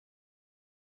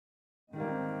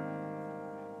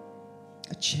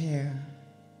chair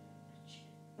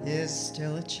is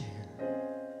still a chair,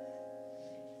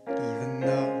 even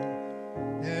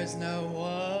though there's no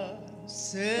one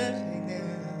sitting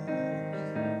there.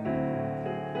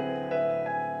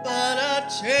 But a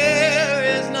chair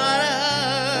is not a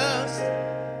house,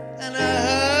 and a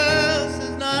house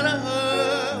is not a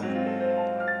home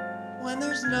when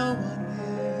there's no one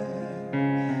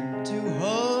there to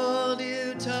hold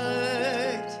you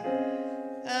tight,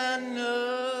 and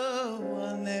no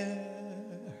one there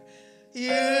you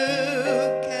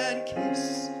can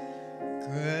kiss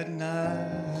goodnight.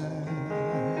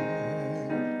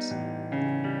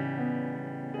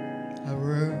 A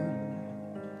room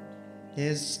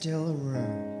is still a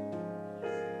room,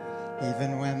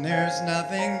 even when there's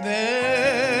nothing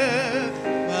there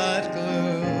but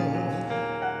glue.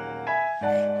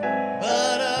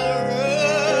 But a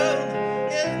room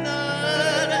is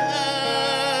not a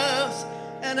house,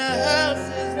 and a house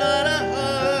is not a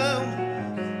home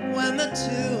when the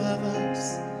two of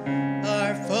us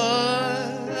are far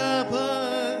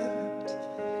apart,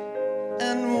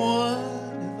 and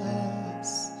one of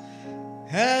us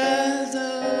has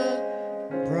a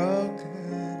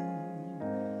broken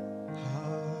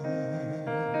heart.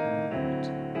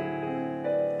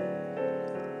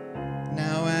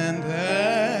 Now and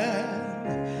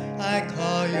then I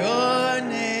call your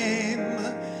name,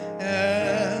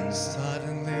 and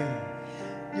suddenly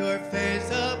your face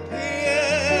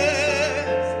appears,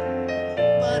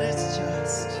 but it's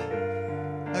just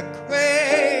a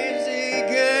crazy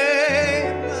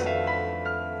game.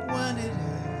 When it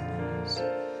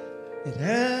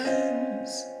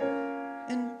ends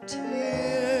in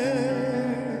tears.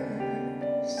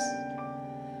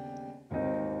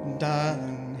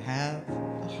 Darling, have a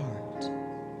heart.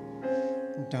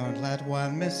 Don't let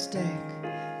one mistake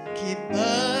keep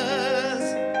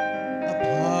us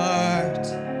apart.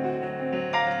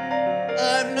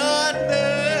 I'm not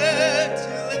meant to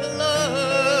live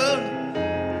alone.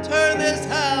 Turn this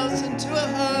house into a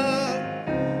home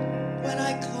when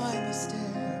I climb the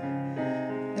stair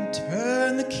and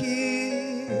turn the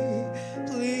key.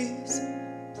 Please,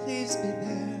 please be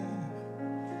there,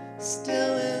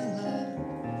 still in love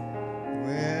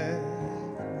with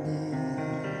me.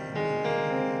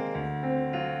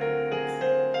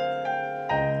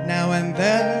 Now and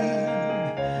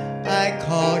then I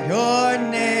call your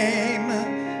name,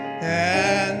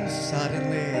 and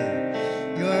suddenly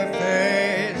your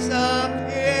face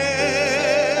appears,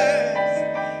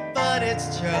 but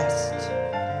it's just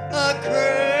a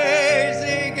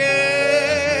crazy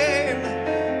game.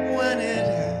 When it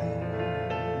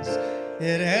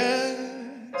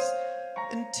ends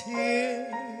in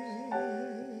tears.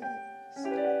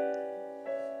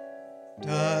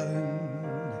 Darling,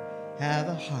 have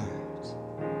a heart.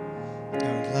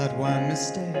 Don't let one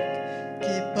mistake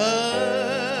keep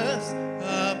us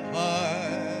apart.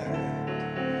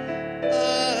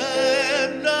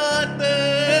 I'm not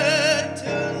meant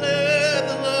to live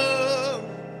alone.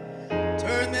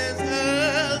 Turn this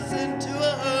house into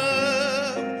a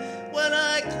home when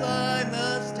I climb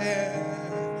the stair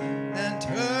and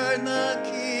turn the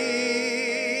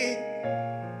key.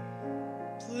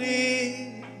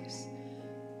 Please,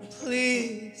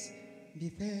 please be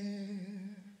there,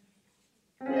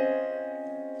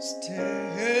 still